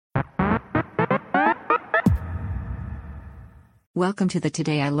Welcome to the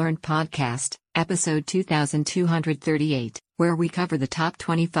Today I Learned podcast, episode 2238, where we cover the top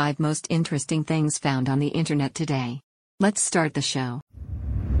 25 most interesting things found on the internet today. Let's start the show.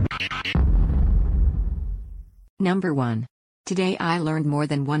 Number 1. Today I learned more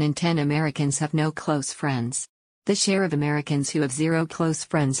than 1 in 10 Americans have no close friends. The share of Americans who have 0 close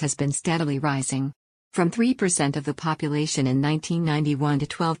friends has been steadily rising. From 3% of the population in 1991 to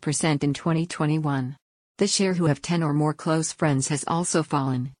 12% in 2021. The share who have 10 or more close friends has also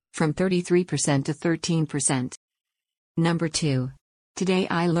fallen, from 33% to 13%. Number 2. Today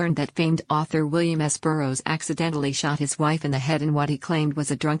I learned that famed author William S. Burroughs accidentally shot his wife in the head in what he claimed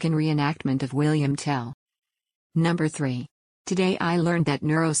was a drunken reenactment of William Tell. Number 3. Today I learned that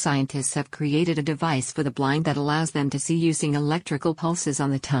neuroscientists have created a device for the blind that allows them to see using electrical pulses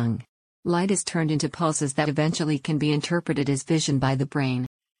on the tongue. Light is turned into pulses that eventually can be interpreted as vision by the brain.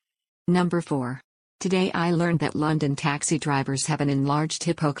 Number 4. Today I learned that London taxi drivers have an enlarged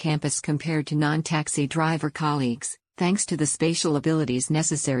hippocampus compared to non-taxi driver colleagues, thanks to the spatial abilities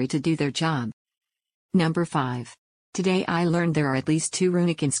necessary to do their job. Number 5. Today I learned there are at least 2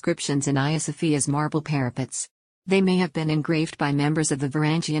 runic inscriptions in Hagia Sophia's marble parapets. They may have been engraved by members of the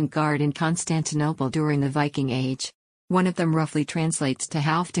Varangian Guard in Constantinople during the Viking Age. One of them roughly translates to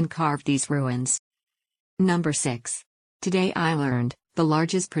Halfdan carved these ruins. Number 6. Today I learned the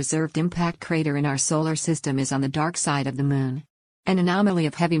largest preserved impact crater in our solar system is on the dark side of the Moon. An anomaly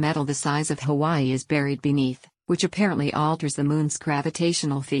of heavy metal the size of Hawaii is buried beneath, which apparently alters the Moon's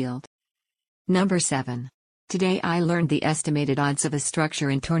gravitational field. Number 7. Today I learned the estimated odds of a structure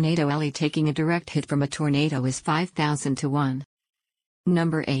in Tornado Alley taking a direct hit from a tornado is 5,000 to 1.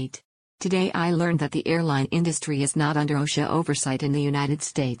 Number 8. Today I learned that the airline industry is not under OSHA oversight in the United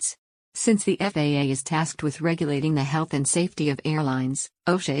States. Since the FAA is tasked with regulating the health and safety of airlines,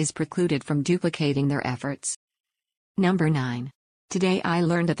 OSHA is precluded from duplicating their efforts. Number 9. Today I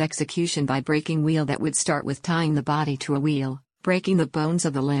learned of execution by breaking wheel that would start with tying the body to a wheel, breaking the bones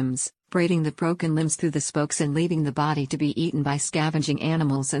of the limbs, braiding the broken limbs through the spokes and leaving the body to be eaten by scavenging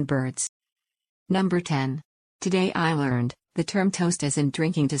animals and birds. Number 10. Today I learned the term toast as in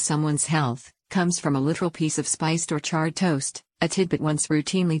drinking to someone's health comes from a literal piece of spiced or charred toast, a tidbit once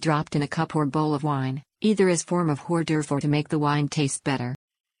routinely dropped in a cup or bowl of wine, either as form of hors d'oeuvre or to make the wine taste better.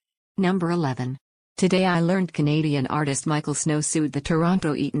 Number 11. Today I learned Canadian artist Michael Snow sued the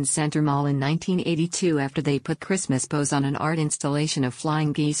Toronto Eaton Centre Mall in 1982 after they put Christmas bows on an art installation of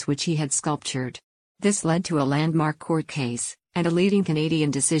flying geese which he had sculptured. This led to a landmark court case, and a leading Canadian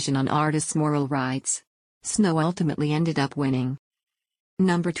decision on artists' moral rights. Snow ultimately ended up winning.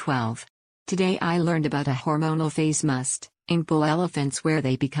 Number 12. Today I learned about a hormonal phase in bull elephants where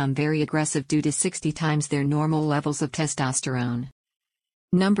they become very aggressive due to 60 times their normal levels of testosterone.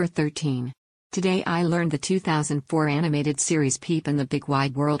 Number 13. Today I learned the 2004 animated series Peep in the Big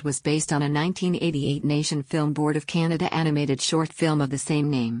Wide World was based on a 1988 Nation Film Board of Canada animated short film of the same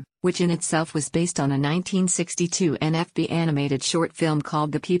name, which in itself was based on a 1962 NFB animated short film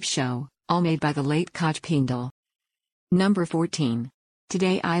called The Peep Show, all made by the late Koch Pindal. Number 14.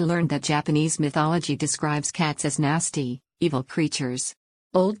 Today I learned that Japanese mythology describes cats as nasty, evil creatures.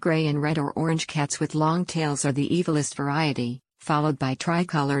 Old gray and red or orange cats with long tails are the evilest variety, followed by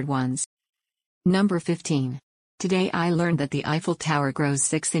tricolored ones. Number 15. Today I learned that the Eiffel Tower grows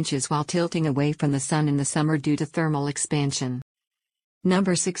 6 inches while tilting away from the sun in the summer due to thermal expansion.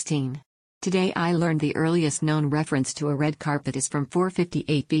 Number 16. Today I learned the earliest known reference to a red carpet is from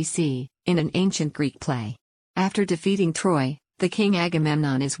 458 BC, in an ancient Greek play. After defeating Troy, the king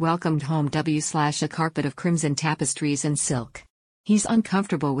Agamemnon is welcomed home a carpet of crimson tapestries and silk. He's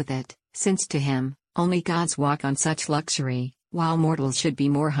uncomfortable with it, since to him, only gods walk on such luxury, while mortals should be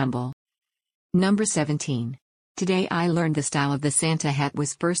more humble. Number 17. Today I learned the style of the Santa hat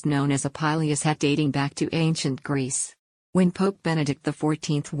was first known as a pileus hat dating back to ancient Greece. When Pope Benedict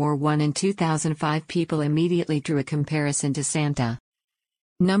XIV wore one in 2005, people immediately drew a comparison to Santa.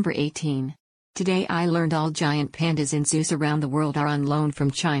 Number 18. Today I learned all giant pandas in zoos around the world are on loan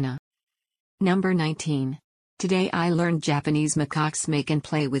from China. Number 19. Today I learned Japanese macaques make and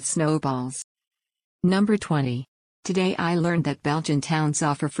play with snowballs. Number 20. Today I learned that Belgian towns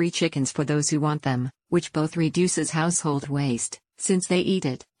offer free chickens for those who want them, which both reduces household waste, since they eat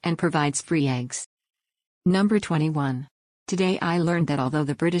it, and provides free eggs. Number 21. Today I learned that although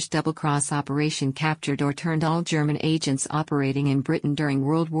the British double-cross operation captured or turned all German agents operating in Britain during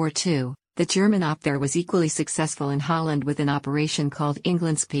World War II, the German op there was equally successful in Holland with an operation called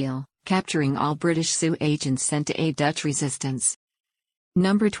Englandspiel, capturing all British SU agents sent to aid Dutch resistance.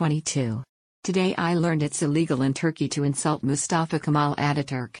 Number 22. Today I learned it's illegal in Turkey to insult Mustafa Kemal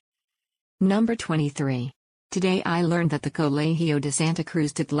Ataturk. Number 23. Today I learned that the Colegio de Santa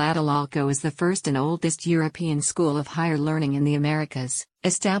Cruz de Tlatelolco is the first and oldest European school of higher learning in the Americas,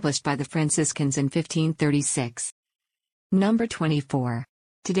 established by the Franciscans in 1536. Number 24.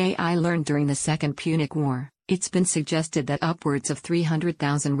 Today I learned during the Second Punic War, it's been suggested that upwards of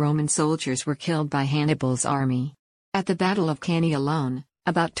 300,000 Roman soldiers were killed by Hannibal's army. At the Battle of Cannae alone,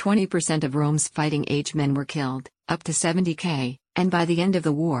 about 20% of Rome's fighting-age men were killed, up to 70,000, and by the end of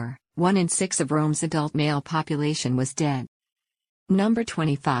the war, 1 in 6 of Rome's adult male population was dead. Number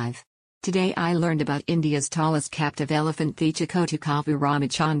 25. Today I learned about India's tallest captive elephant Thechakotukavu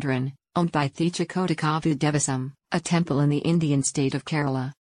Ramachandran, owned by Thechakotukavu Devasam, a temple in the Indian state of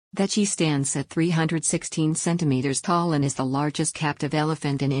Kerala. Thechi stands at 316 centimeters tall and is the largest captive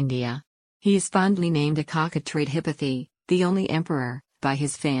elephant in India. He is fondly named a cockatrice Hippothete, the only emperor, by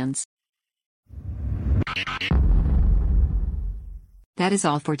his fans. That is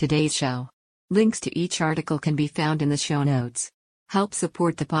all for today's show. Links to each article can be found in the show notes. Help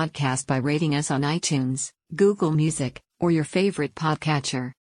support the podcast by rating us on iTunes, Google Music, or your favorite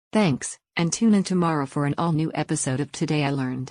podcatcher. Thanks, and tune in tomorrow for an all-new episode of Today I Learned.